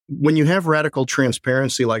when you have radical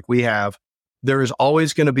transparency like we have, there is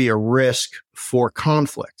always going to be a risk for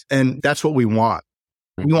conflict. And that's what we want.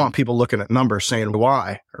 We want people looking at numbers saying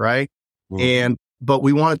why, right? But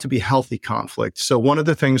we want it to be healthy conflict. So one of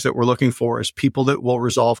the things that we're looking for is people that will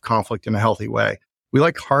resolve conflict in a healthy way. We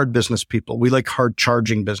like hard business people. We like hard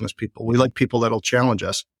charging business people. We like people that'll challenge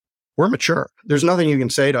us. We're mature. There's nothing you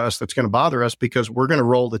can say to us that's going to bother us because we're going to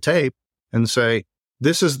roll the tape and say,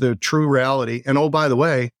 this is the true reality. And oh, by the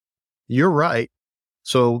way, you're right.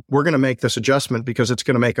 So we're going to make this adjustment because it's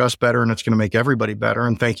going to make us better and it's going to make everybody better.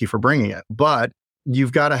 And thank you for bringing it. But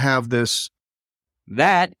you've got to have this.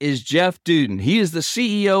 That is Jeff Dudan. He is the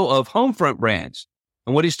CEO of Homefront Brands.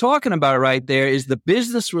 And what he's talking about right there is the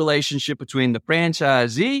business relationship between the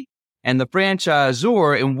franchisee and the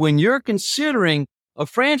franchisor. And when you're considering a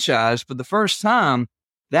franchise for the first time,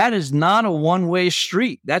 that is not a one-way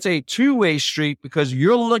street. That's a two-way street because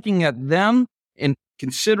you're looking at them and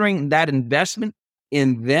considering that investment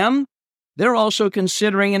in them. They're also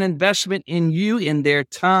considering an investment in you, in their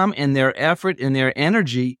time, in their effort, in their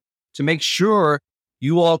energy to make sure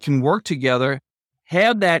you all can work together,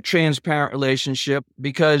 have that transparent relationship,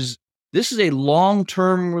 because this is a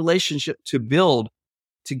long-term relationship to build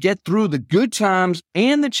to get through the good times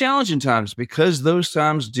and the challenging times, because those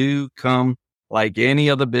times do come like any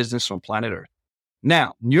other business on planet Earth.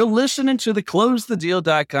 Now, you're listening to the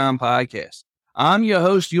CloseTheDeal.com podcast. I'm your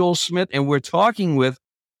host, Yul Smith, and we're talking with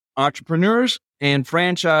entrepreneurs and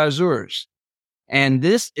franchisors. And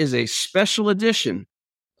this is a special edition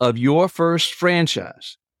of Your First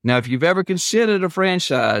Franchise. Now, if you've ever considered a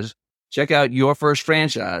franchise, check out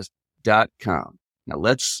yourfirstfranchise.com. Now,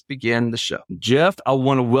 let's begin the show. Jeff, I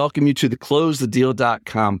want to welcome you to the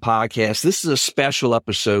CloseTheDeal.com podcast. This is a special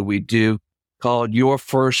episode we do called Your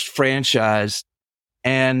First Franchise.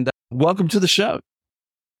 And welcome to the show.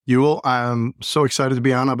 Yul, I'm so excited to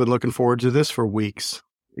be on. I've been looking forward to this for weeks.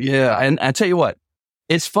 Yeah. And I tell you what,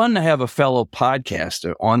 it's fun to have a fellow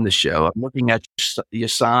podcaster on the show. I'm looking at your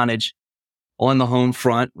signage on the home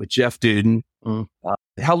front with Jeff Dudan.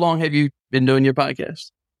 How long have you been doing your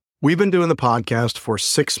podcast? We've been doing the podcast for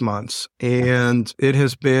 6 months, and it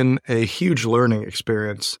has been a huge learning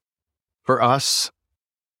experience for us.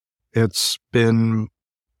 It's been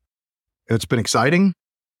exciting.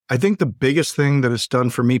 I think the biggest thing that it's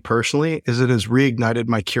done for me personally is it has reignited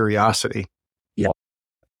my curiosity. Yeah.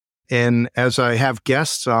 And as I have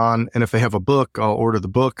guests on, and if they have a book, I'll order the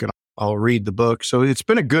book and I'll read the book. So it's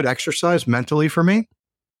been a good exercise mentally for me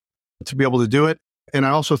to be able to do it. And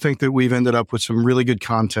I also think that we've ended up with some really good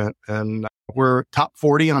content, and we're top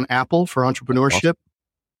 40 on Apple for entrepreneurship.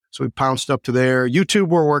 So we pounced up to there. YouTube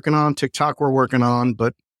we're working on, TikTok we're working on,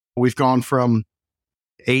 but we've gone from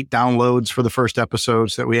 8 downloads for the first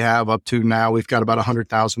episodes that we have up to now we've got about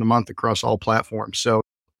 100,000 a month across all platforms. So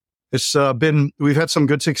it's we've had some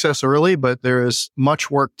good success early, but there is much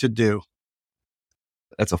work to do.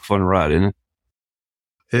 That's a fun ride, isn't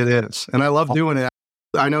it? It is. And I love doing it.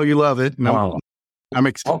 I know you love it. I'm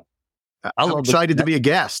excited to be a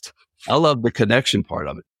guest. I love the connection part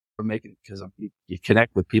of it. For making, because you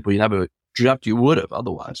connect with people you never dreamt you would have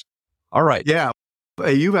otherwise. All right. Yeah.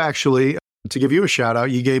 You've actually, to give you a shout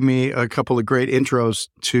out, you gave me a couple of great intros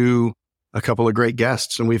to a couple of great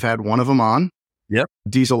guests, and we've had one of them on. Yep.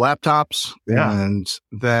 Diesel Laptops. Yeah. And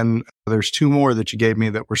then there's 2 more that you gave me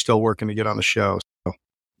that we're still working to get on the show. So.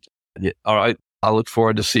 Yeah. All right. I look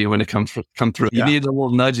forward to see when it come through. Yeah. You need a little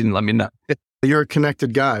nudging. Let me know. You're a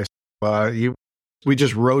connected guy. We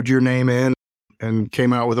just rode your name in and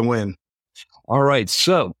came out with a win. All right.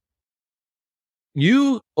 So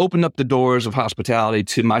you opened up the doors of hospitality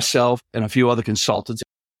to myself and a few other consultants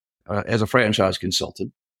as a franchise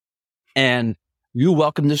consultant. And you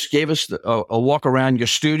welcomed us, gave us a walk around your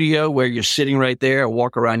studio where you're sitting right there, a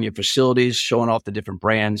walk around your facilities, showing off the different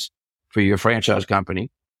brands for your franchise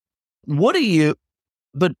company. But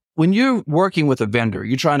when you're working with a vendor,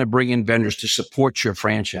 you're trying to bring in vendors to support your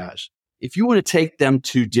franchise. If you were to take them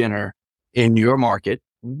to dinner in your market,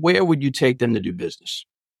 where would you take them to do business?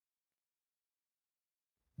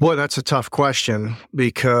 Boy, that's a tough question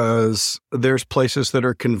because there's places that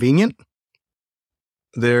are convenient.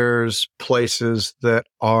 There's places that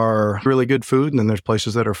are really good food, and then there's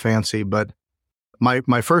places that are fancy. But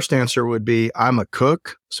my first answer would be I'm a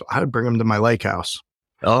cook, so I would bring them to my lake house.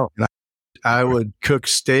 Oh, and I would cook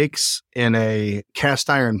steaks in a cast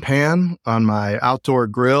iron pan on my outdoor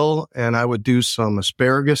grill, and I would do some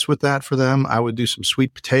asparagus with that for them. I would do some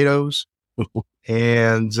sweet potatoes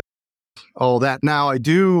and all that. Now I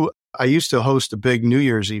used to host a big New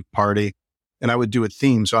Year's Eve party, and I would do a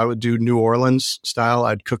theme. So I would do New Orleans style.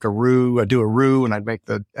 I'd cook a roux. I'd do a roux, and I'd make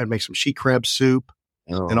some sheet crab soup.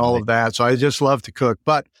 and all of that. So I just love to cook.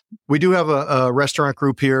 But we do have a restaurant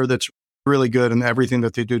group here that's really good, and everything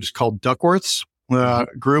that they do is called Duckworth's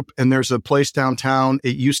group. And there's a place downtown.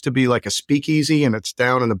 It used to be like a speakeasy, and it's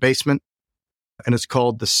down in the basement, and it's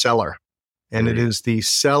called The Cellar. And it is The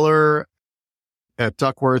Cellar at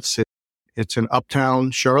Duckworth's. It's in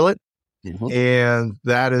Uptown Charlotte. And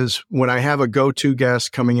that is when I have a go-to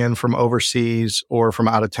guest coming in from overseas or from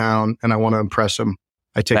out of town and I want to impress them,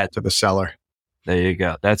 I take it to The Cellar. There you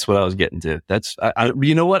go. That's what I was getting to. That's,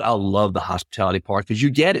 you know what? I love the hospitality part because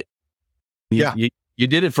you get it. You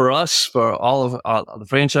did it for us, for all of the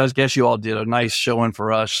franchise guests. You all did a nice showing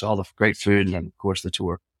for us, all the great food, and of course the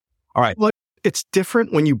tour. All right. Well, it's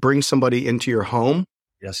different when you bring somebody into your home.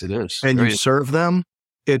 Yes, it is. And you serve them.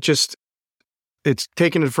 It's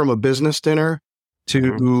taken it from a business dinner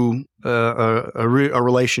to a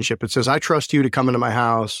relationship. It says, I trust you to come into my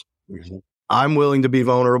house. I'm willing to be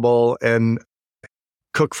vulnerable and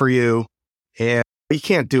cook for you. And you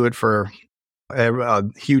can't do it for a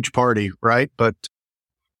huge party, right? But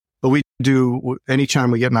we do,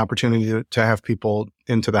 anytime we get an opportunity to have people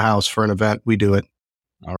into the house for an event, we do it.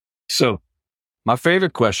 All right. So my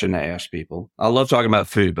favorite question to ask people, I love talking about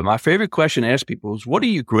food, but my favorite question to ask people is, what are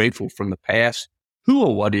you grateful from the past? Who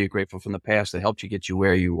or what are you grateful from the past that helped you get you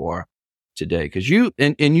where you are today? Because you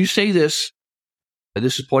say this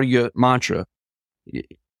is part of your mantra.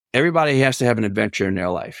 Everybody has to have an adventure in their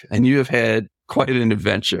life, and you have had quite an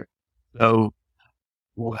adventure. So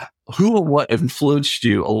who or what influenced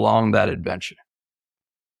you along that adventure?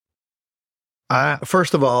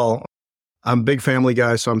 First of all, I'm a big family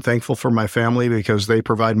guy, so I'm thankful for my family because they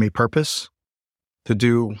provide me purpose to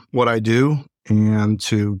do what I do and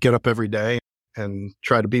to get up every day and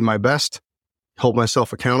try to be my best, hold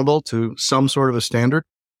myself accountable to some sort of a standard,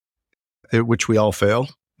 which we all fail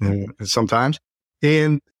sometimes.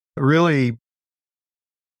 And really,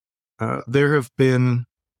 there have been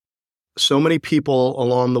so many people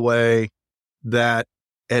along the way that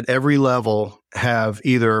at every level have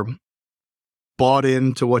either bought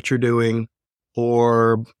into what you're doing,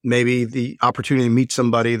 or maybe the opportunity to meet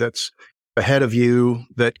somebody that's ahead of you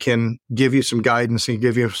that can give you some guidance and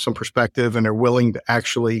give you some perspective and are willing to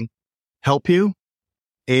actually help you.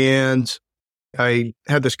 And I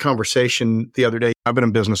had this conversation the other day. I've been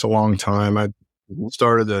in business a long time. I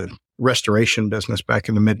started the restoration business back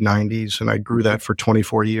in the mid 90s, and I grew that for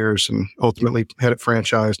 24 years and ultimately had it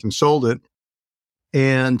franchised and sold it.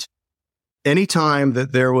 And anytime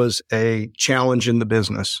that there was a challenge in the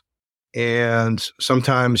business, and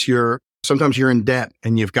sometimes you're in debt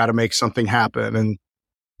and you've got to make something happen, and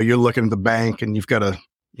you're looking at the bank and you've got to,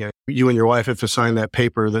 you and your wife have to sign that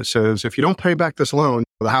paper that says, if you don't pay back this loan,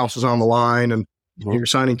 the house is on the line, and you're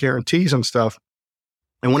signing guarantees and stuff.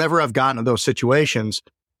 And whenever I've gotten to those situations,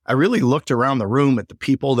 I really looked around the room at the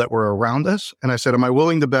people that were around us. And I said, am I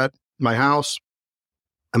willing to bet my house?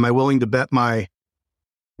 Am I willing to bet my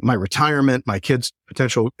retirement, my kids'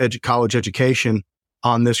 potential college education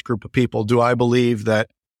on this group of people? Do I believe that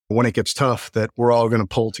when it gets tough, that we're all going to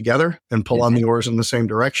pull together and pull on the oars in the same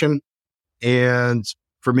direction? And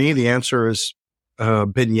for me, the answer has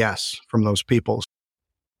been yes from those people.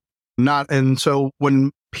 And so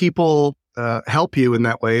when people help you in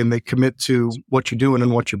that way and they commit to what you're doing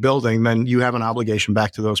and what you're building, then you have an obligation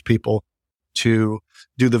back to those people to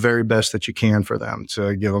do the very best that you can for them,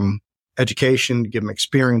 to give them education, give them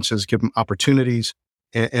experiences, give them opportunities,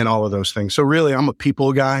 and all of those things. So really, I'm a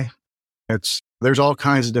people guy. There's all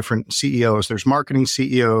kinds of different CEOs. There's marketing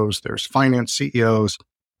CEOs, there's finance CEOs,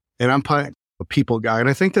 and I'm a people guy. And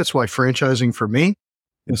I think that's why franchising for me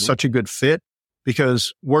is such a good fit,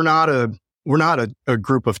 because we're not a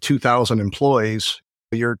group of 2,000 employees.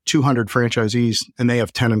 You're 200 franchisees and they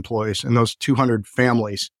have 10 employees, and those 200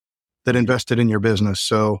 families that invested in your business.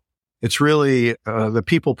 So it's really the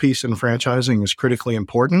people piece in franchising is critically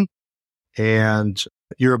important, and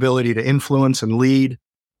your ability to influence and lead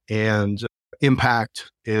and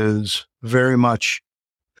impact is very much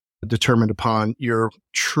determined upon your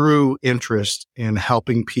true interest in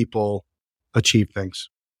helping people achieve things.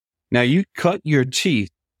 Now, you cut your teeth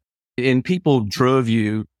and people drove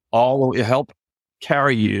you helped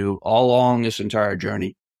carry you all along this entire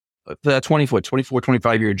journey. That 24,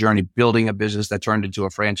 25-year journey, building a business that turned into a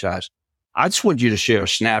franchise. I just want you to share a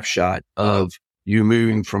snapshot of you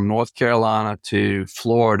moving from North Carolina to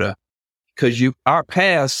Florida, because our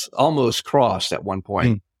paths almost crossed at one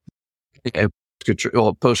point,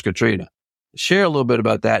 post-Katrina. Share a little bit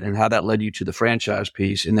about that and how that led you to the franchise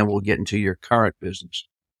piece, and then we'll get into your current business.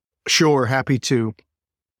 Sure, happy to.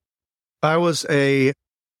 I was a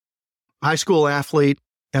high school athlete,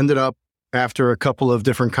 ended up after a couple of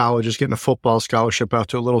different colleges, getting a football scholarship out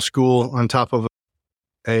to a little school on top of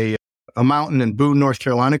a mountain in Boone, North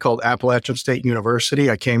Carolina called Appalachian State University.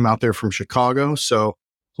 I came out there from Chicago, so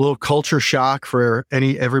a little culture shock for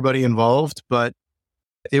everybody involved, but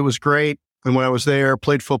it was great. And when I was there,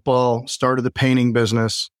 played football, started the painting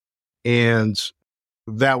business, and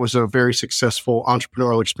that was a very successful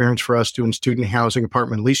entrepreneurial experience for us doing student housing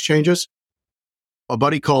apartment lease changes. A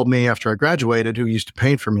buddy called me after I graduated who used to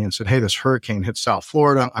paint for me and said, "Hey, this hurricane hit South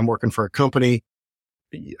Florida. I'm working for a company."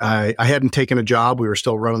 I hadn't taken a job. We were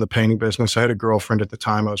still running the painting business. I had a girlfriend at the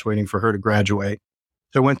time. I was waiting for her to graduate.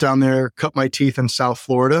 So I went down there, cut my teeth in South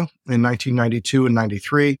Florida in 1992 and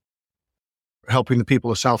 93, helping the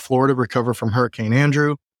people of South Florida recover from Hurricane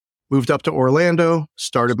Andrew. Moved up to Orlando,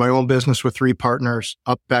 started my own business with 3 partners,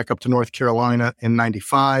 back up to North Carolina in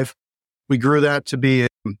 95. We grew that to be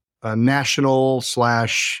a national / a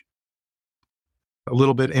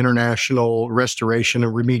little bit international restoration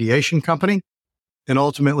and remediation company, and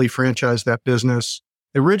ultimately franchised that business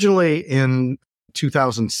originally in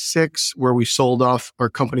 2006, where we sold off our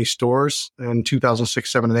company stores in 2006,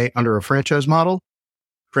 7, and 8 under a franchise model,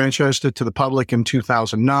 franchised it to the public in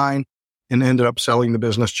 2009, and ended up selling the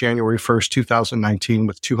business January 1st, 2019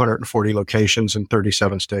 with 240 locations in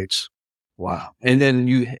 37 states. Wow. And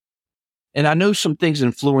then and I know some things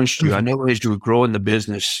influenced you. I know as you were growing the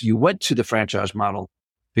business, you went to the franchise model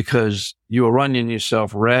because you were running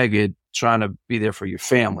yourself ragged, trying to be there for your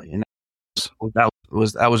family. And that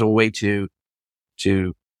was a way to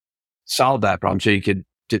solve that problem so you could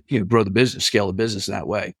grow the business, scale the business that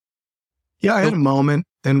way. Yeah, I had a moment,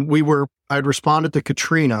 and I'd responded to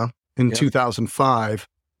Katrina in 2005,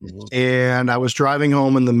 and I was driving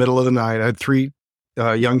home in the middle of the night. I had 3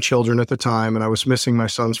 young children at the time, and I was missing my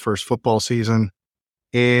son's first football season.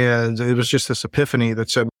 And it was just this epiphany that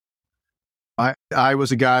said, I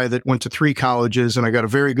was a guy that went to 3 colleges, and I got a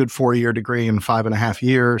very good 4-year degree in 5.5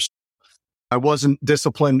 years. I wasn't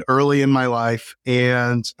disciplined early in my life,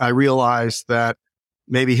 and I realized that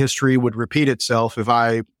maybe history would repeat itself if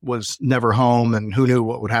I was never home, and who knew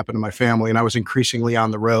what would happen to my family. And I was increasingly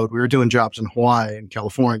on the road. We were doing jobs in Hawaii and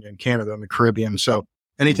California and Canada and the Caribbean. So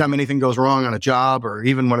anytime anything goes wrong on a job, or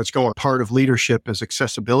even when it's going, part of leadership is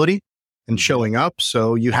accessibility and showing up.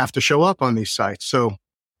 So you have to show up on these sites. So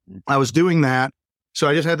I was doing that. So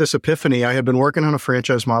I just had this epiphany. I had been working on a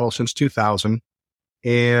franchise model since 2000,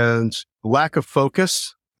 and lack of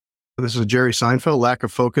focus. This is a Jerry Seinfeld. Lack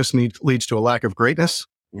of focus leads to a lack of greatness.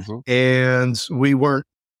 And we were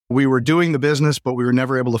doing the business, but we were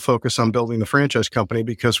never able to focus on building the franchise company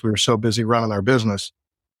because we were so busy running our business.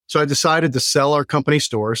 So I decided to sell our company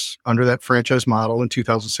stores under that franchise model in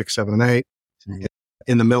 2006, 7, and 8,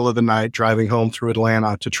 in the middle of the night, driving home through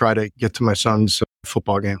Atlanta to try to get to my son's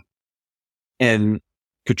football game. And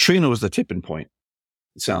Katrina was the tipping point,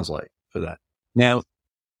 it sounds like, for that. Now,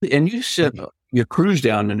 and you said you cruised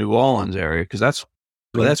down the New Orleans area because that's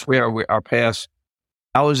where our past.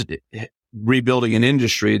 I was rebuilding an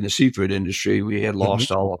industry in the seafood industry. We had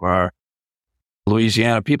lost all of our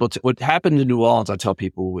Louisiana people. What happened in New Orleans, I tell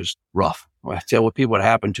people, was rough. I tell what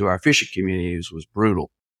happened to our fishing communities was brutal.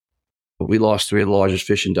 We lost 3 of the largest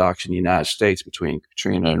fishing docks in the United States between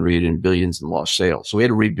Katrina and Rita, and billions in lost sales. So we had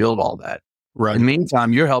to rebuild all that. Right. In the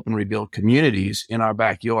meantime, you're helping rebuild communities in our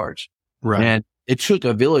backyards. Right. And it took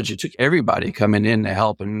a village. It took everybody coming in to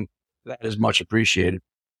help, and that is much appreciated.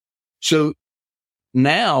 So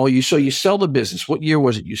now you sell the business. What year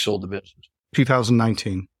was it you sold the business?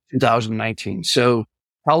 2019. 2019. So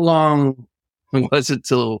how long was it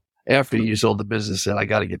till after you sold the business that I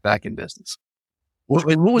got to get back in business? What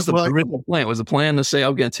was the original plan? Was the plan to say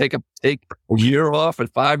I'm going to take a year off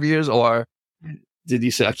at 5 years, or did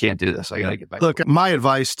you say I can't do this? I got to get back? Look, my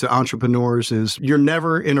advice to entrepreneurs is you're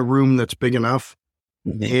never in a room that's big enough.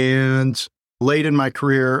 And late in my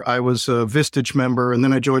career, I was a Vistage member, and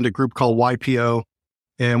then I joined a group called YPO.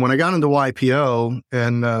 And when I got into YPO,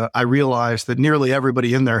 and I realized that nearly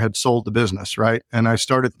everybody in there had sold the business, right? And I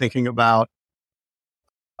started thinking about,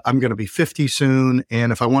 I'm going to be 50 soon.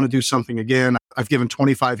 And if I want to do something again, I've given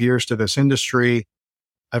 25 years to this industry.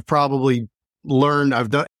 I've probably learned,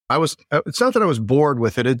 it's not that I was bored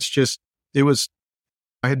with it. It's just,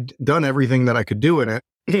 I had done everything that I could do in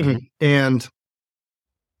it. And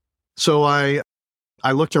so I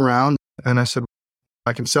looked around and I said,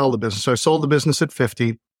 I can sell the business. So I sold the business at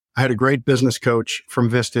 50. I had a great business coach from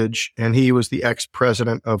Vistage, and he was the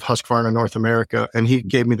ex-president of Husqvarna North America. And he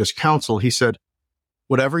gave me this counsel. He said,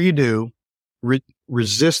 whatever you do,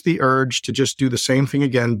 resist the urge to just do the same thing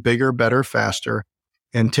again, bigger, better, faster,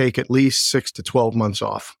 and take at least 6 to 12 months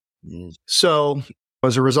off. So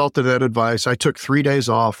as a result of that advice, I took 3 days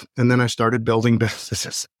off and then I started building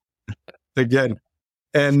businesses again.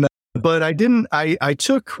 But I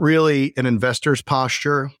took really an investor's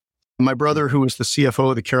posture. My brother, who was the CFO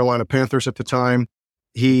of the Carolina Panthers at the time,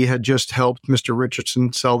 he had just helped Mr.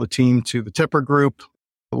 Richardson sell the team to the Tipper Group,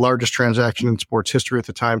 the largest transaction in sports history at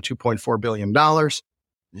the time, $2.4 billion.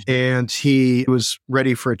 And he was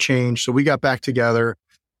ready for a change. So we got back together.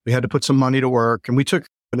 We had to put some money to work, and we took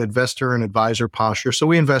an investor and advisor posture. So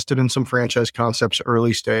we invested in some franchise concepts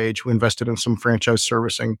early stage. We invested in some franchise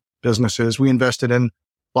servicing businesses. We invested in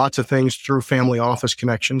lots of things through family office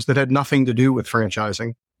connections that had nothing to do with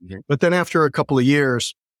franchising. But then after a couple of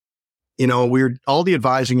years, all the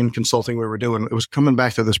advising and consulting we were doing, it was coming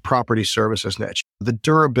back to this property services niche, the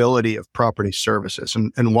durability of property services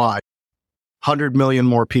and why. 100 million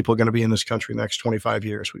more people are going to be in this country in the next 25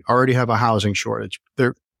 years. We already have a housing shortage.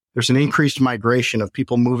 There's an increased migration of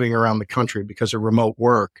people moving around the country because of remote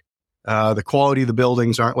work. The quality of the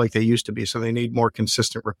buildings aren't like they used to be, so they need more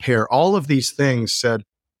consistent repair. All of these things said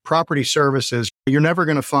property services, you're never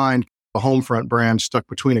going to find a Homefront brand stuck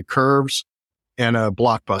between a Curves and a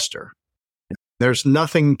Blockbuster. There's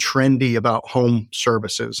nothing trendy about home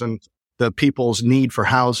services and the people's need for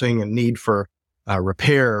housing and need for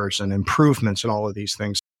repairs and improvements and all of these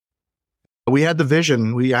things. We had the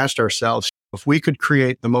vision. We asked ourselves, if we could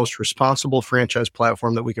create the most responsible franchise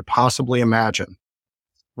platform that we could possibly imagine,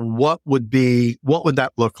 what would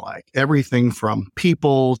that look like? Everything from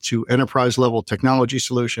people to enterprise level technology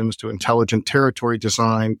solutions to intelligent territory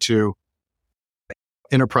design to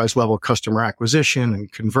enterprise level customer acquisition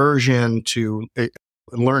and conversion to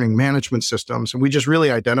learning management systems. And we just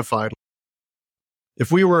really identified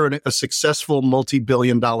if we were a successful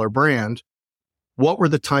multi-billion-dollar brand, what were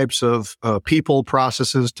the types of people,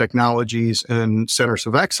 processes, technologies, and centers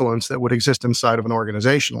of excellence that would exist inside of an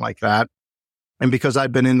organization like that? And because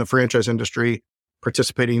I've been in the franchise industry,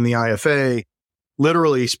 participating in the IFA,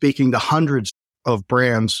 literally speaking to hundreds of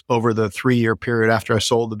brands over the 3-year period after I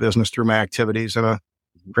sold the business through my activities in a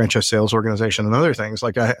franchise sales organization and other things,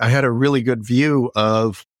 like I had a really good view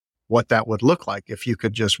of what that would look like if you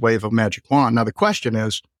could just wave a magic wand. Now, the question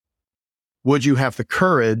is, would you have the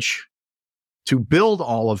courage to build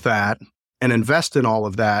all of that and invest in all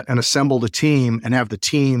of that and assemble the team and have the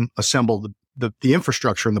team assemble the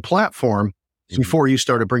infrastructure and the platform before you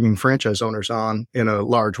started bringing franchise owners on in a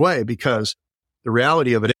large way? Because the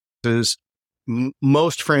reality of it is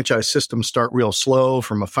most franchise systems start real slow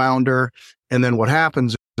from a founder. And then what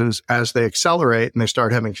happens is as they accelerate and they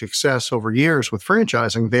start having success over years with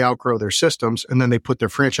franchising, they outgrow their systems and then they put their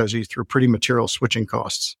franchisees through pretty material switching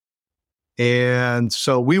costs. And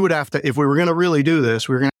so we would have to, if we were going to really do this,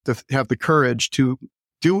 we were going to have the courage to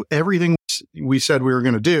do everything we said we were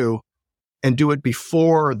going to do and do it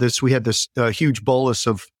before this. We had this huge bolus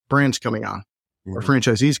of brands coming on or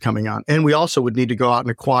franchisees coming on. And we also would need to go out and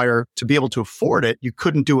acquire to be able to afford it. You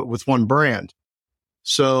couldn't do it with one brand.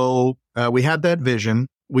 So we had that vision.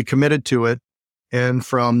 We committed to it. And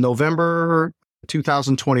from November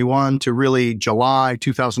 2021 to really July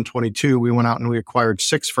 2022, we went out and we acquired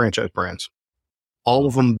 6 franchise brands, all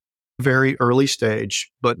of them very early stage,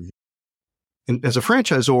 but as a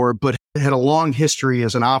franchisor, but had a long history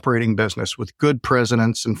as an operating business with good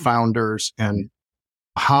presidents and founders and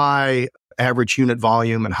high average unit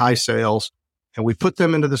volume and high sales. And we put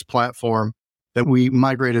them into this platform that we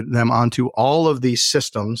migrated them onto all of these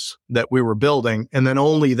systems that we were building. And then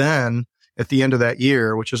only then at the end of that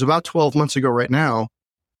year, which is about 12 months ago right now,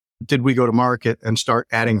 did we go to market and start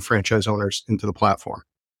adding franchise owners into the platform.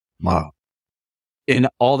 Wow. And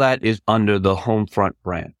all that is under the Homefront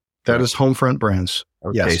brand. That is Homefront Brands.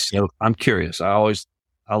 Okay, yes. So I'm curious. I'll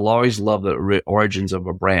always love the origins of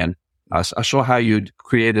a brand. I saw how you'd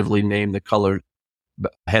creatively name the color,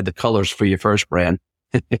 had the colors for your first brand,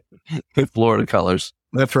 Florida colors.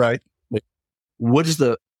 That's right. What is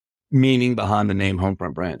the meaning behind the name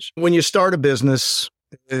Homefront Brands? When you start a business,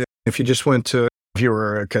 if you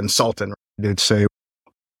were a consultant, they'd say,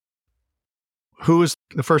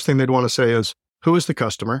 the first thing they'd want to say is, who is the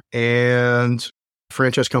customer? And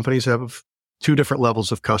franchise companies have 2 different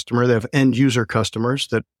levels of customer. They have end user customers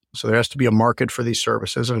so there has to be a market for these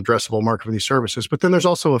services, an addressable market for these services. But then there's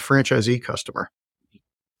also a franchisee customer.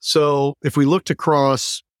 So if we looked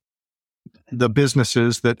across the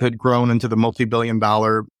businesses that had grown into the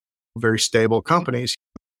multi-billion-dollar, very stable companies,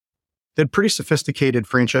 they had pretty sophisticated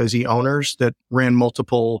franchisee owners that ran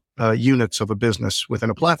multiple units of a business within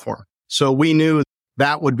a platform. So we knew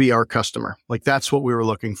that would be our customer. Like that's what we were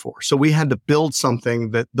looking for. So we had to build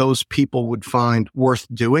something that those people would find worth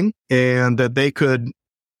doing and that they could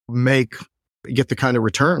make get the kind of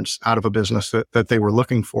returns out of a business that they were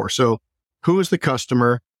looking for. So who is the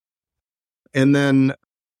customer? And then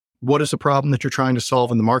what is the problem that you're trying to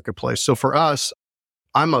solve in the marketplace? So for us,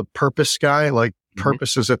 I'm a purpose guy. Like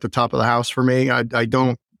purpose is at the top of the house for me. I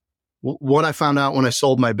don't, what I found out when I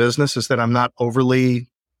sold my business is that I'm not overly,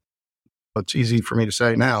 it's easy for me to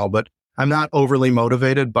say now, but I'm not overly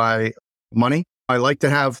motivated by money. I like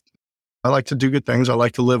to do good things. I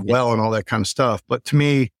like to live well and all that kind of stuff. But to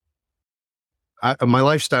me, my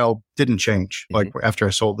lifestyle didn't change like after I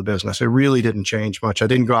sold the business. It really didn't change much. I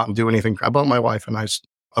didn't go out and do anything. I bought my wife a nice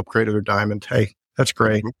upgraded diamond. Hey, that's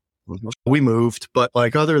great. We moved. But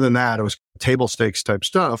like other than that, it was table stakes type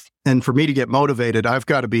stuff. And for me to get motivated, I've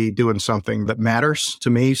got to be doing something that matters to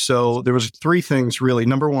me. So there was 3 things really.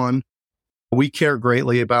 Number one, we care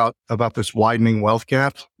greatly about this widening wealth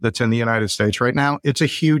gap that's in the United States right now. It's a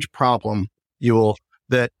huge problem, Ewell,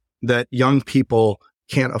 that young people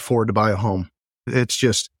can't afford to buy a home. It's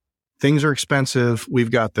just, things are expensive.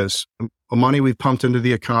 We've got this money we've pumped into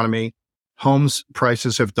the economy. Homes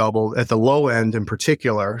prices have doubled at the low end in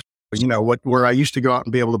particular. Where I used to go out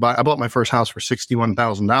and be able to buy, I bought my first house for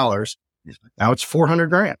 $61,000. Now it's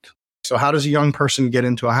 $400,000. So how does a young person get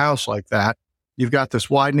into a house like that? You've got this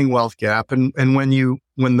widening wealth gap. And when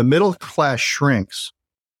the middle class shrinks,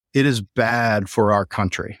 it is bad for our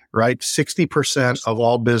country, right? 60% of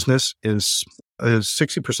all business is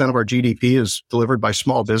 60% of our GDP is delivered by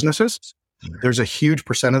small businesses. There's a huge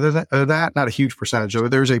percentage of that, not a huge percentage of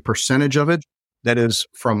it. There's a percentage of it that is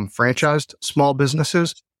from franchised small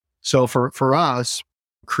businesses. So for us,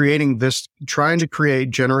 trying to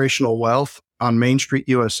create generational wealth on Main Street,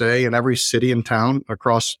 USA, in every city and town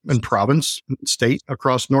and province, state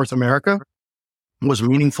across North America was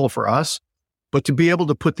meaningful for us. But to be able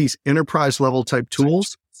to put these enterprise level type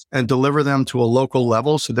tools and deliver them to a local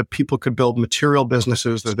level so that people could build material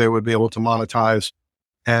businesses that they would be able to monetize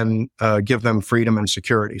and give them freedom and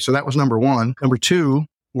security. So that was number one. Number two,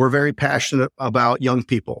 we're very passionate about young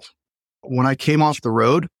people. When I came off the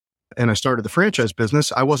road and I started the franchise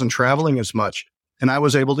business, I wasn't traveling as much. And I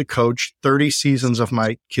was able to coach 30 seasons of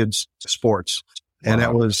my kids' sports. And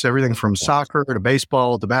that was everything from soccer to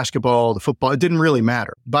baseball to basketball to football. It didn't really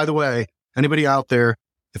matter. By the way, anybody out there,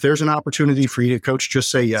 if there's an opportunity for you to coach,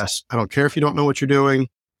 just say yes. I don't care if you don't know what you're doing.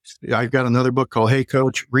 I've got another book called Hey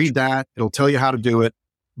Coach. Read that. It'll tell you how to do it.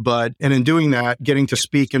 And in doing that, getting to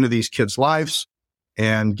speak into these kids' lives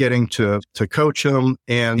and getting to coach them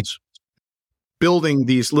and building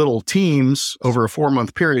these little teams over a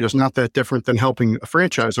 4-month period is not that different than helping a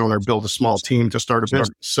franchise owner build a small team to start a business.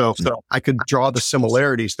 So I could draw the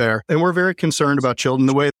similarities there. And we're very concerned about children.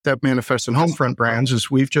 The way that manifests in Homefront Brands is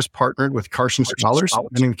we've just partnered with Carson Scholars,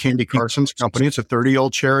 and Candy Carson's company. It's a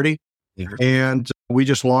 30-year-old charity. And we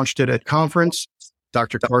just launched it at conference.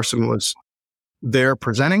 Dr. Carson was there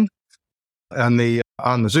presenting on the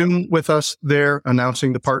Zoom with us there,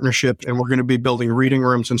 announcing the partnership. And we're going to be building reading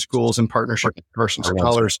rooms in schools in partnership with Carson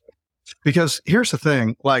Scholars. Because here's the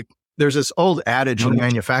thing, like there's this old adage in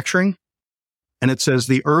manufacturing, and it says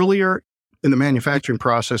the earlier in the manufacturing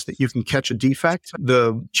process that you can catch a defect,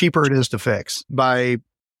 the cheaper it is to fix. By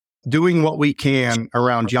doing what we can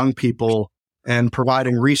around young people and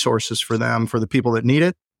providing resources for them, for the people that need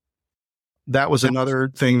it, that was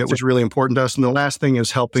another thing that was really important to us. And the last thing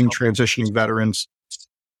is helping transitioning veterans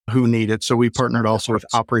who need it. So we partnered also with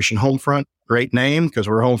Operation Homefront, great name because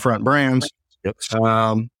we're Homefront Brands.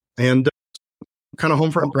 And kind of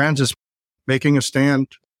Homefront Brands is making a stand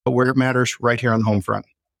where it matters right here on the home front.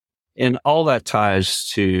 And all that ties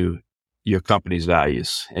to your company's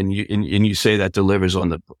values. And you say that delivers on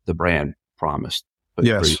the brand promise.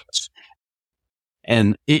 Yes.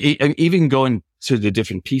 And even going to the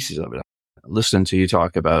different pieces of it, listening to you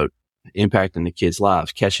talk about impacting the kids'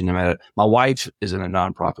 lives, catching them at it. My wife is in a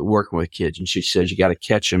nonprofit working with kids, and she says you got to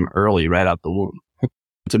catch them early, right out the womb,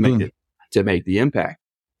 to make the impact.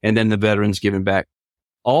 And then the veterans giving back.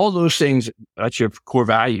 All those things, that's your core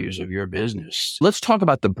values of your business. Let's talk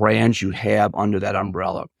about the brands you have under that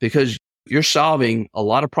umbrella, because you're solving a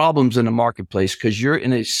lot of problems in the marketplace because you're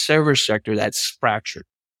in a service sector that's fractured.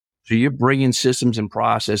 So you're bringing systems and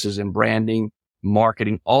processes and branding,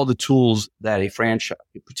 marketing, all the tools that a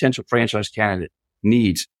potential franchise candidate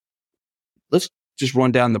needs. Let's just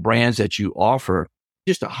run down the brands that you offer,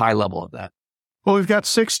 just a high level of that. Well, we've got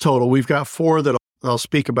 6 total. We've got 4 that I'll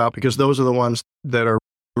speak about because those are the ones that are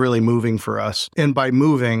really moving for us. And by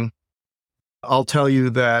moving, I'll tell you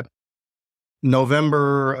that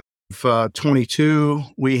November of 22,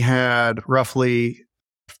 we had roughly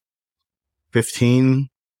 15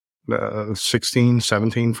 16,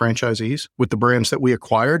 17 franchisees with the brands that we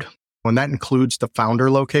acquired. And that includes the founder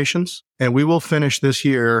locations. And we will finish this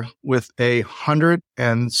year with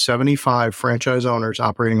 175 franchise owners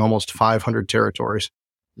operating almost 500 territories.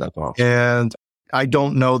 That's awesome. And I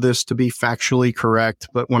don't know this to be factually correct,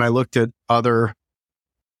 but when I looked at other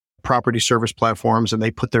property service platforms and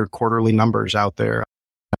they put their quarterly numbers out there,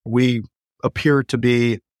 we appear to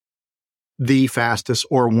be the fastest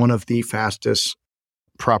or one of the fastest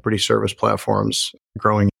property service platforms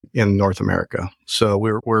growing in North America. So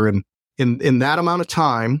we're in that amount of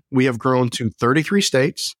time, we have grown to 33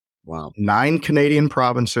 states, Wow, 9 Canadian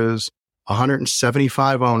provinces,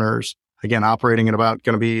 175 owners, again, operating in going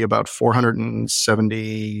to be about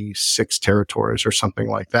 476 territories or something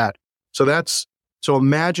like that. So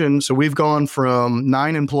imagine, we've gone from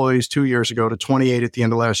 9 employees 2 years ago to 28 at the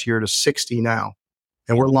end of last year to 60 now.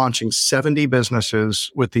 And we're launching 70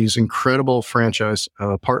 businesses with these incredible franchise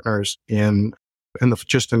partners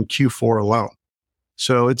just in Q4 alone.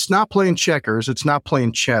 So it's not playing checkers. It's not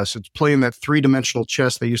playing chess. It's playing that 3-dimensional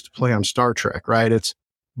chess they used to play on Star Trek, right?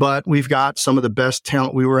 But we've got some of the best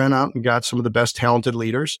talent. We ran out and got some of the best talented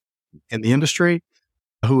leaders in the industry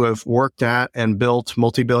who have worked at and built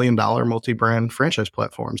multi-billion-dollar, multi-brand franchise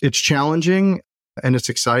platforms. It's challenging and it's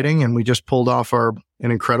exciting. And we just pulled off an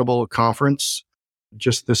incredible conference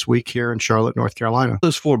just this week here in Charlotte, North Carolina.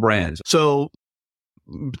 those 4 brands. So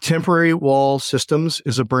Temporary Wall Systems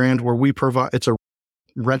is a brand where it's a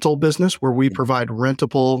rental business where we provide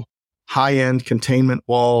rentable, high-end containment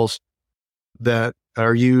walls that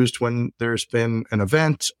are used when there's been an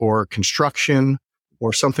event or construction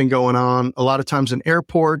or something going on. A lot of times in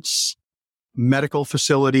airports, medical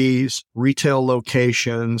facilities, retail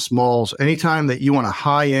locations, malls, anytime that you want a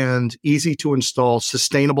high-end, easy to install,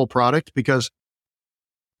 sustainable product, because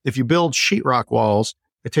if you build sheetrock walls,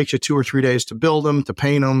 it takes you 2 or 3 days to build them, to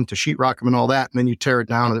paint them, to sheetrock them and all that. And then you tear it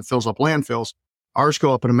down and it fills up landfills. Ours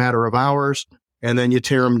go up in a matter of hours and then you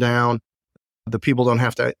tear them down. The people don't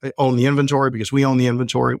have to own the inventory because we own the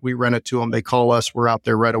inventory. We rent it to them. They call us. We're out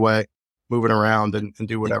there right away, moving around and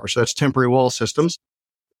do whatever. So that's Temporary Wall Systems.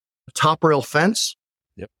 Top Rail Fence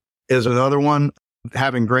is another one,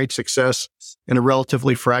 having great success in a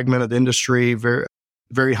relatively fragmented industry, very,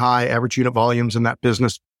 very high average unit volumes in that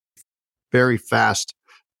business, very fast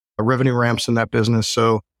revenue ramps in that business.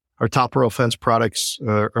 So our Top Rail Fence products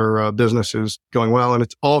or business is going well. And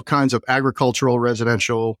it's all kinds of agricultural,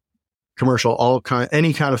 residential, commercial,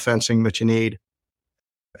 any kind of fencing that you need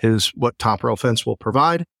is what Top Rail Fence will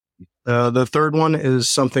provide. The third one is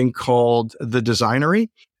something called the Designery,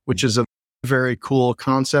 which is a very cool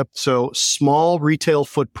concept. So small retail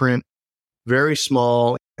footprint, very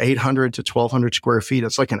small, 800 to 1,200 square feet.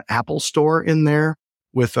 It's like an Apple store in there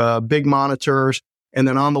with big monitors. And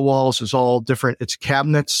then on the walls is all different. It's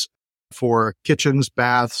cabinets for kitchens,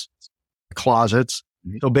 baths, closets.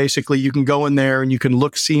 So basically you can go in there and you can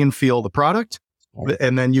look, see, and feel the product.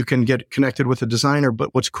 And then you can get connected with a designer.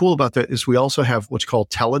 But what's cool about that is we also have what's called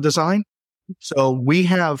teledesign. So we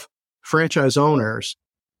have franchise owners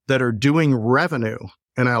that are doing revenue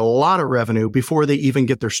and a lot of revenue before they even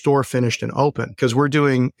get their store finished and open. Because we're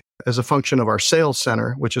doing, as a function of our sales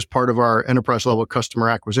center, which is part of our enterprise level customer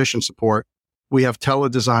acquisition support, we have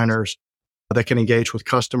teledesigners that can engage with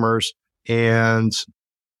customers and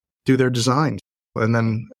do their design. And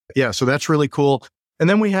then, so that's really cool. And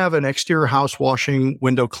then we have an exterior house washing,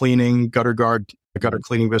 window cleaning, gutter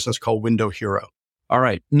cleaning business called Window Hero. All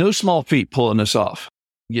right. No small feat pulling this off.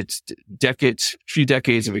 It's few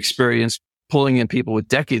decades of experience, pulling in people with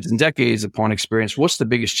decades and decades upon experience. What's the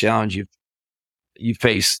biggest challenge you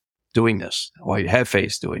face doing this, or you have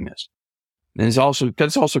faced doing this? And it's also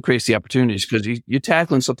creates the opportunities because you're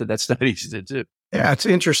tackling something that's not easy to do. Yeah, it's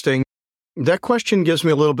interesting. That question gives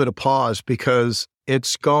me a little bit of pause because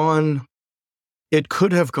it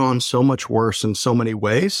could have gone so much worse in so many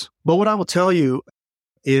ways. But what I will tell you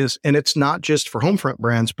is, and it's not just for Homefront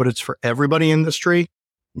brands, but it's for everybody in the industry,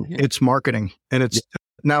 it's marketing. And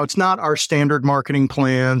now it's not our standard marketing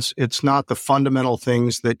plans. It's not the fundamental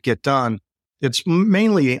things that get done. It's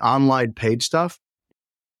mainly online paid stuff.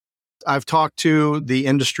 I've talked to the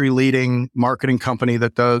industry leading marketing company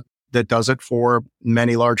that does it for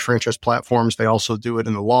many large franchise platforms. They also do it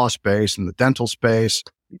in the law space and the dental space.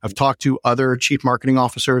 I've talked to other chief marketing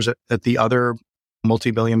officers at the other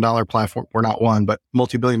multi-billion-dollar platform. We're not one, but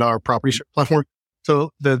multi-billion-dollar property platform. So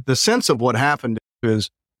the sense of what happened is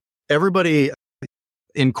everybody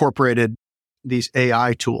incorporated these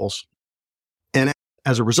AI tools. And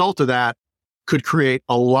as a result of that, could create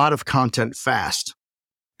a lot of content fast.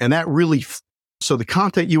 And that really, so the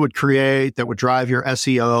content you would create that would drive your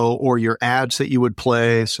SEO or your ads that you would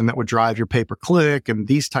place and that would drive your pay-per-click and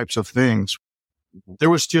these types of things there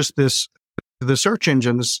was just the search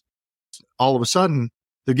engines, all of a sudden,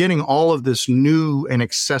 they're getting all of this new and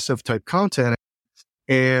excessive type content,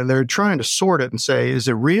 and they're trying to sort it and say, is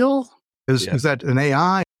it real? Is that an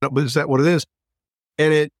AI? Is that what it is?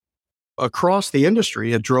 And across the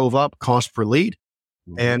industry, it drove up cost per lead,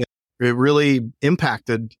 and it really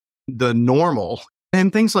impacted the normal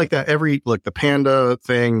and things like that. Like the Panda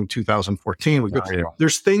thing, 2014.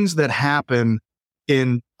 There's things that happen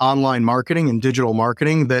in online marketing and digital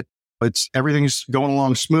marketing that everything's going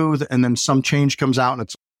along smooth, and then some change comes out and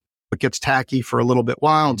it gets tacky for a little bit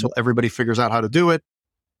while until everybody figures out how to do it.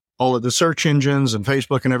 All of the search engines and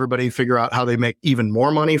Facebook and everybody figure out how they make even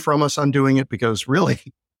more money from us on doing it, because really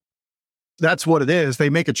that's what it is. They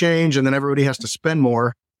make a change and then everybody has to spend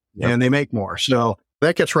more and they make more. So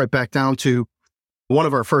that gets right back down to one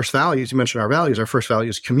of our first values. You mentioned our values. Our first value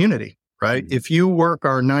is community, right? If you work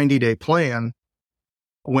our 90-day plan,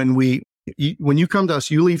 when you come to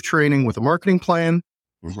us, you leave training with a marketing plan,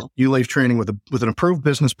 you leave training with an approved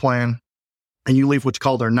business plan, and you leave what's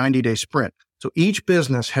called our 90-day sprint. So each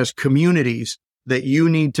business has communities that you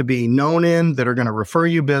need to be known in that are going to refer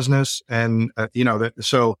you business. And,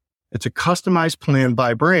 so it's a customized plan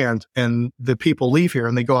by brand, and the people leave here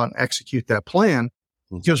and they go out and execute that plan,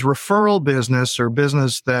 because referral business or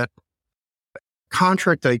business that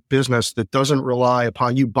contract like business that doesn't rely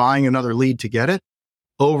upon you buying another lead to get it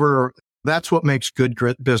that's what makes good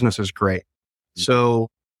businesses great. So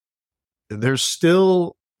there's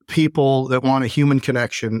still people that want a human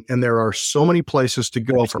connection, and there are so many places to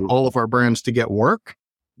go for all of our brands to get work,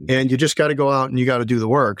 and you just got to go out and you got to do the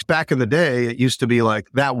work. Back in the day, it used to be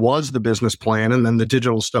like that was the business plan, and then the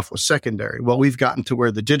digital stuff was secondary. Well, we've gotten to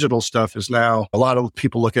where the digital stuff is now, a lot of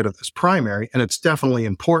people look at it as primary, and it's definitely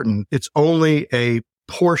important. It's only a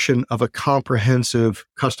portion of a comprehensive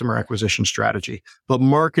customer acquisition strategy. But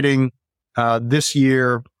marketing this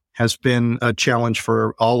year has been a challenge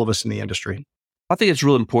for all of us in the industry. I think it's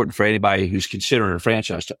really important for anybody who's considering a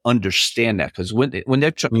franchise to understand that, because when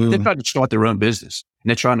they're trying to start their own business and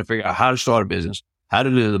they're trying to figure out how to start a business, how to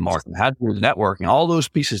do the marketing, how to do the networking, all those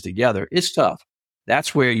pieces together, it's tough.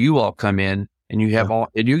 That's where you all come in, and you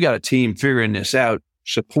got a team figuring this out,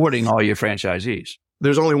 supporting all your franchisees.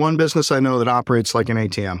 There's only one business I know that operates like an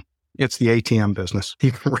ATM. It's the ATM business.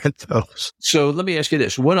 You can rent those. So let me ask you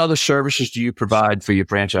this. What other services do you provide for your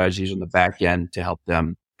franchisees on the back end to help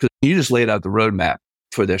them? Because you just laid out the roadmap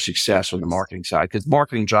for their success on the marketing side, because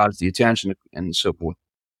marketing drives the attention and so forth.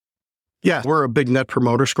 Yeah, we're a big net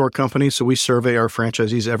promoter score company. So we survey our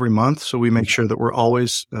franchisees every month. So we make sure that we're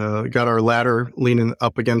always got our ladder leaning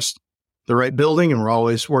up against the right building, and we're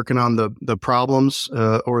always working on the problems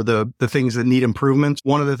or the things that need improvements.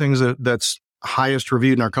 One of the things that's highest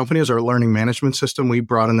reviewed in our company is our learning management system. We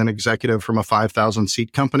brought in an executive from a 5,000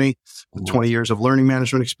 seat company with 20 years of learning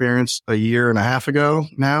management experience a year and a half ago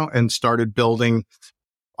now, and started building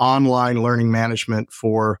online learning management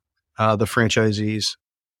for the franchisees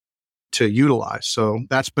to utilize. So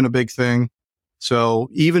that's been a big thing. So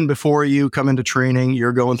even before you come into training,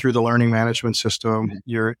 you're going through the learning management system.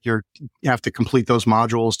 You have to complete those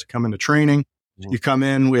modules to come into training. You come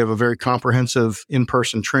in, we have a very comprehensive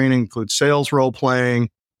in-person training, includes sales role playing,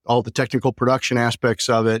 all the technical production aspects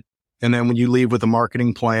of it. And then when you leave with a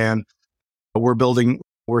marketing plan,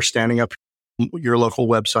 we're standing up your local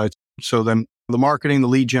websites. So then the marketing, the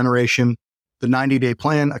lead generation, the 90-day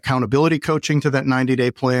plan, accountability coaching to that 90-day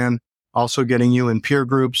plan, also getting you in peer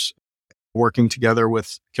groups, working together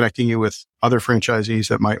with connecting you with other franchisees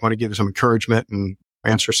that might want to give you some encouragement and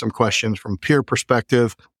answer some questions from peer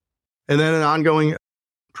perspective. And then an ongoing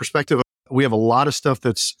perspective, we have a lot of stuff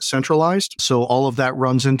that's centralized. So all of that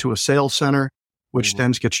runs into a sales center, which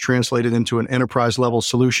then gets translated into an enterprise level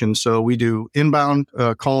solution. So we do inbound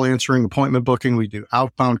call answering, appointment booking. We do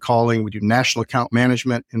outbound calling. We do national account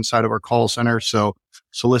management inside of our call center. So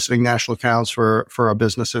soliciting national accounts for our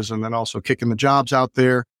businesses, and then also kicking the jobs out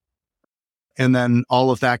there. And then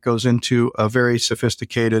all of that goes into a very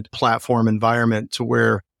sophisticated platform environment to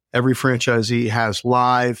where every franchisee has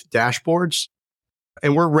live dashboards,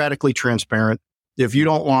 and we're radically transparent. If you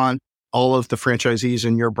don't want all of the franchisees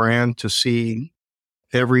in your brand to see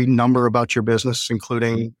every number about your business,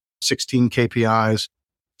 including 16 KPIs,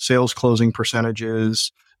 sales closing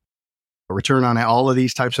percentages, return on all of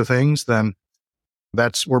these types of things, then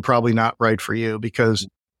we're probably not right for you, because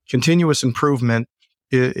continuous improvement,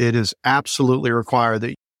 it is absolutely required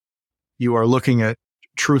that you are looking at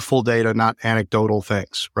truthful data, not anecdotal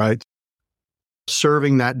things, right?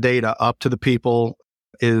 Serving that data up to the people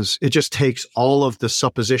it just takes all of the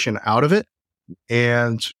supposition out of it.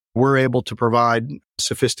 And we're able to provide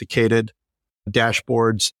sophisticated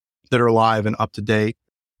dashboards that are live and up to date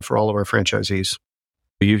for all of our franchisees.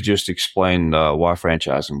 You've just explained why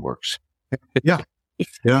franchising works. Yeah.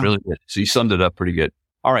 Yeah. Really good. So you summed it up pretty good.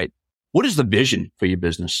 All right. What is the vision for your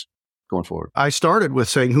business going forward? I started with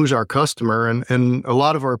saying, who's our customer? And a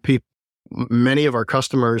lot of our people, many of our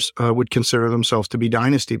customers would consider themselves to be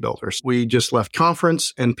dynasty builders. We just left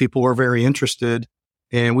conference and people were very interested.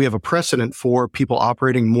 And we have a precedent for people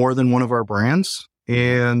operating more than one of our brands.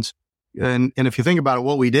 And if you think about it,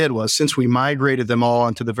 what we did was, since we migrated them all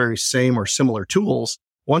onto the very same or similar tools,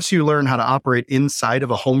 once you learn how to operate inside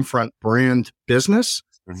of a Homefront brand business,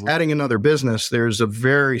 adding another business, there's a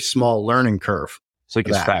very small learning curve. So they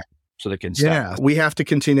can stack. So they can stack. Yeah, we have to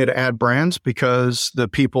continue to add brands because the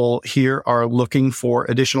people here are looking for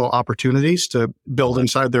additional opportunities to build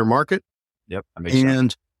inside their market. Yep. That makes sense.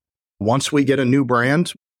 And once we get a new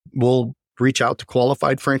brand, we'll reach out to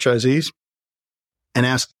qualified franchisees and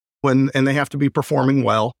ask and they have to be performing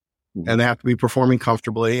well and they have to be performing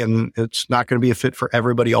comfortably. And it's not going to be a fit for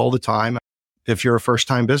everybody all the time. If you're a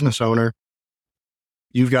first-time business owner,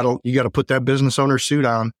 you got to put that business owner suit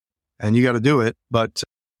on and you got to do it. But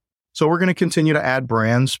so we're going to continue to add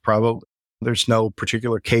brands. Probably there's no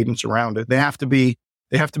particular cadence around it. They have to be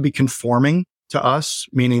conforming to us,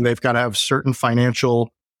 meaning they've got to have certain financial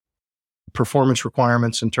performance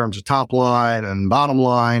requirements in terms of top line and bottom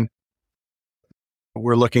line.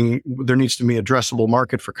 There needs to be an addressable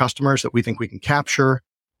market for customers that we think we can capture.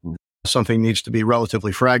 Something needs to be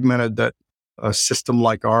relatively fragmented that a system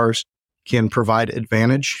like ours can provide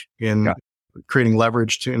advantage in creating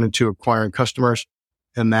leverage into acquiring customers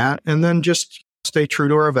and that. And then just stay true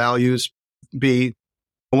to our values.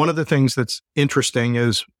 One of the things that's interesting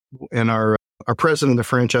is in our president of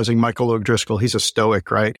franchising, Michael O'Driscoll, he's a stoic,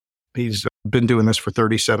 right? He's been doing this for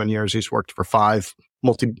 37 years. He's worked for five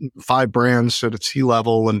brands at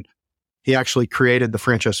C-level, and he actually created the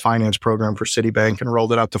franchise finance program for Citibank and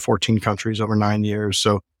rolled it out to 14 countries over 9 years.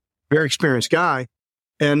 So very experienced guy.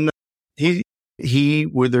 And we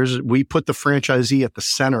put the franchisee at the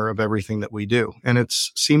center of everything that we do. And it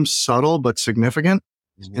seems subtle, but significant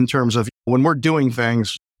in terms of when we're doing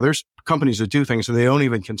things, there's companies that do things and they don't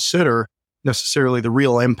even consider necessarily the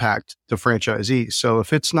real impact to franchisees. So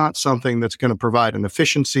if it's not something that's going to provide an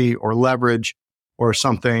efficiency or leverage or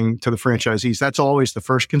something to the franchisees, that's always the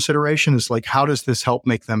first consideration is like, how does this help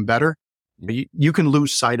make them better? You can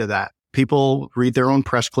lose sight of that. People read their own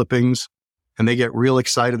press clippings and they get real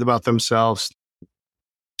excited about themselves.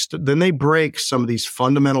 Then they break some of these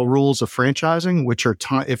fundamental rules of franchising, which are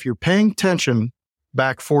if you're paying attention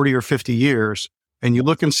back 40 or 50 years and you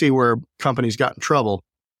look and see where companies got in trouble,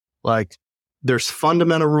 like there's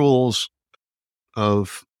fundamental rules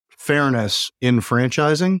of fairness in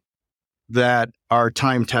franchising that are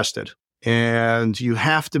time tested. And you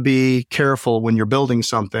have to be careful when you're building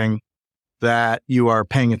something that you are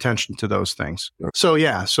paying attention to those things. So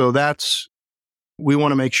we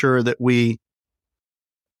want to make sure that we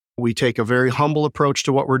take a very humble approach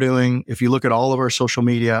to what we're doing. If you look at all of our social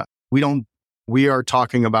media, we are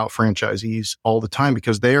talking about franchisees all the time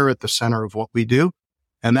because they are at the center of what we do.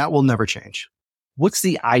 And that will never change. What's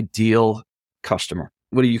the ideal customer?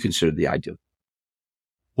 What do you consider the ideal?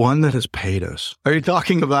 One that has paid us. Are you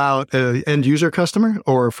talking about an end user customer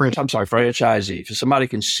or a franchise? I'm sorry, franchisee. For somebody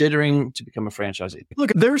considering to become a franchisee.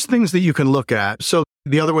 Look, there's things that you can look at. So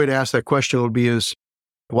the other way to ask that question would be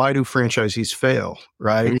why do franchisees fail,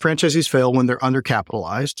 right? Mm-hmm. Franchisees fail when they're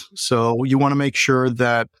undercapitalized. So you want to make sure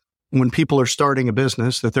that when people are starting a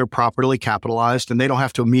business, that they're properly capitalized and they don't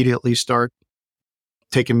have to immediately start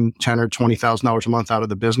taking $10,000 or $20,000 a month out of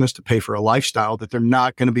the business to pay for a lifestyle that they're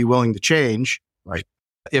not going to be willing to change. Right.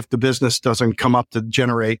 If the business doesn't come up to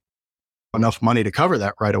generate enough money to cover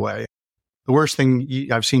that right away. The worst thing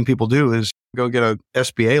I've seen people do is go get a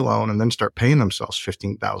SBA loan and then start paying themselves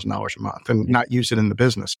 $15,000 a month and not use it in the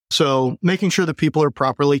business. So making sure that people are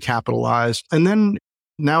properly capitalized. And then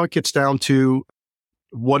now it gets down to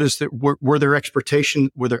were their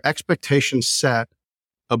expectations set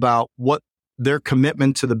about what their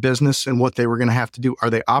commitment to the business and what they were going to have to do.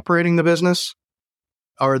 Are they operating the business?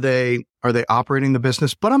 Are they operating the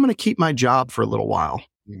business? But I'm going to keep my job for a little while,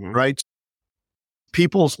 right?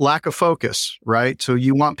 People's lack of focus, right? So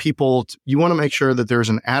you want to make sure that there's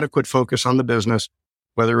an adequate focus on the business,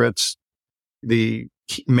 whether it's the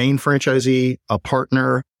main franchisee, a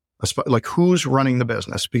partner, like who's running the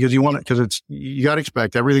business, because you got to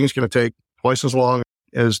expect everything's going to take twice as long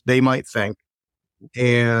as they might think.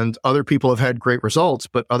 And other people have had great results,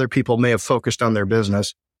 but other people may have focused on their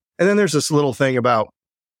business. And then there's this little thing about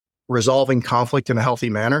resolving conflict in a healthy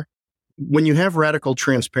manner. When you have radical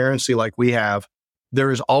transparency like we have,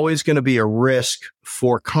 there is always going to be a risk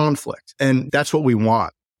for conflict. And that's what we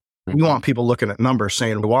want. We want people looking at numbers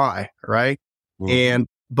saying why, right?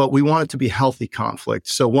 But we want it to be healthy conflict.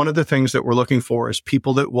 So one of the things that we're looking for is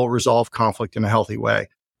people that will resolve conflict in a healthy way.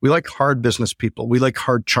 We like hard business people. We like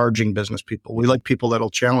hard charging business people. We like people that'll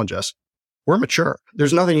challenge us. We're mature.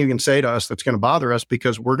 There's nothing you can say to us that's going to bother us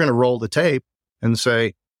because we're going to roll the tape and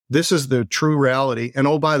say, this is the true reality. And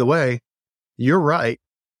oh, by the way, you're right.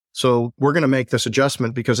 So we're going to make this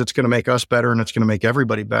adjustment because it's going to make us better and it's going to make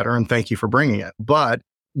everybody better. And thank you for bringing it. But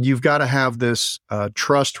you've got to have this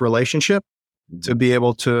trust relationship to be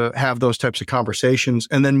able to have those types of conversations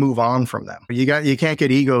and then move on from them. You can't get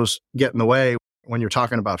egos get in the way when you're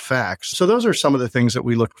talking about facts. So those are some of the things that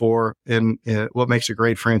we look for in what makes a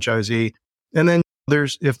great franchisee. And then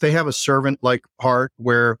if they have a servant-like heart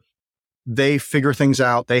where they figure things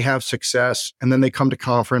out, they have success, and then they come to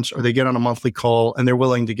conference or they get on a monthly call and they're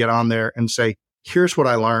willing to get on there and say, here's what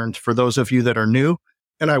I learned for those of you that are new.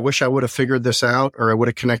 And I wish I would have figured this out or I would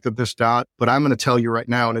have connected this dot, but I'm going to tell you right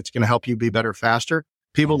now, and it's going to help you be better faster.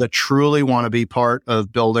 People that truly want to be part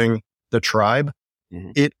of building the tribe,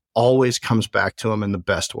 it always comes back to them in the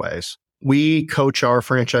best ways. We coach our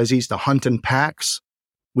franchisees to hunt in packs.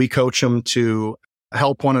 We coach them to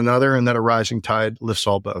help one another, and that a rising tide lifts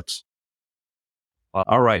all boats.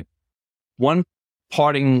 All right. One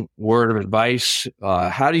parting word of advice.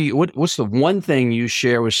 What's the one thing you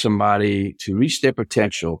share with somebody to reach their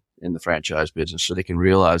potential in the franchise business so they can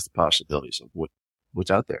realize the possibilities of what's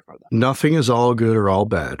out there for them? Nothing is all good or all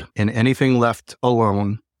bad, and anything left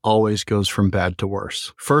alone always goes from bad to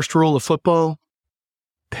worse. First rule of football,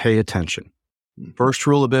 pay attention. First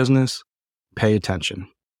rule of business, pay attention.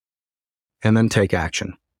 And then take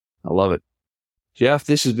action. I love it. Jeff,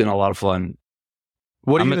 this has been a lot of fun.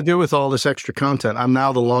 What are you going to do with all this extra content? I'm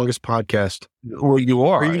now the longest podcast. Well, you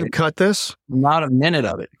are. Are you going to cut this? Not a minute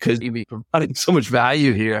of it, because you'll be providing so much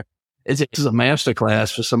value here. This is a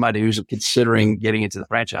masterclass for somebody who's considering getting into the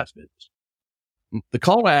franchise business. The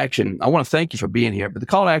call to action, I want to thank you for being here, but the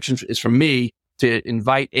call to action is for me to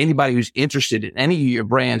invite anybody who's interested in any of your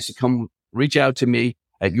brands to come reach out to me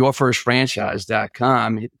at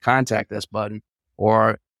yourfirstfranchise.com, hit the contact us button,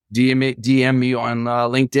 or DM me on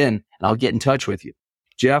LinkedIn, and I'll get in touch with you.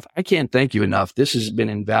 Jeff, I can't thank you enough. This has been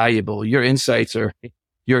invaluable. Your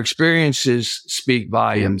experiences speak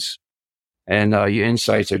volumes, and your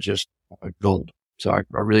insights are just gold. So I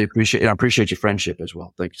really appreciate it. I appreciate your friendship as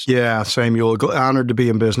well. Thanks. Yeah, Samuel. Honored to be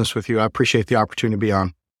in business with you. I appreciate the opportunity to be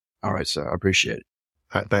on. All right, sir. I appreciate it.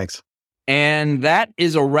 All right, thanks. And that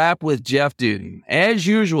is a wrap with Jeff Dudan. As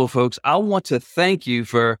usual, folks, I want to thank you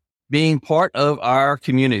for being part of our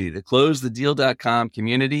community, the CloseTheDeal.com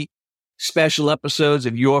community, special episodes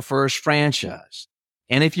of Your First Franchise.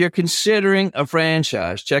 And if you're considering a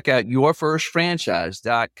franchise, check out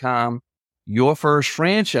yourfirstfranchise.com,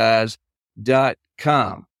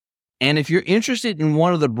 yourfirstfranchise.com. And if you're interested in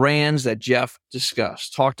one of the brands that Jeff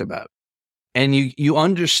talked about, and you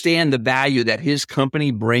understand the value that his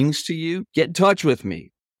company brings to you, get in touch with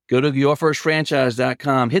me. Go to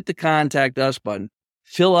yourfirstfranchise.com, hit the contact us button,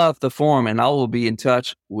 fill out the form, and I will be in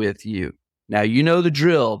touch with you. Now, you know the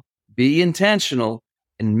drill. Be intentional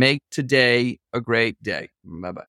and make today a great day. Bye-bye.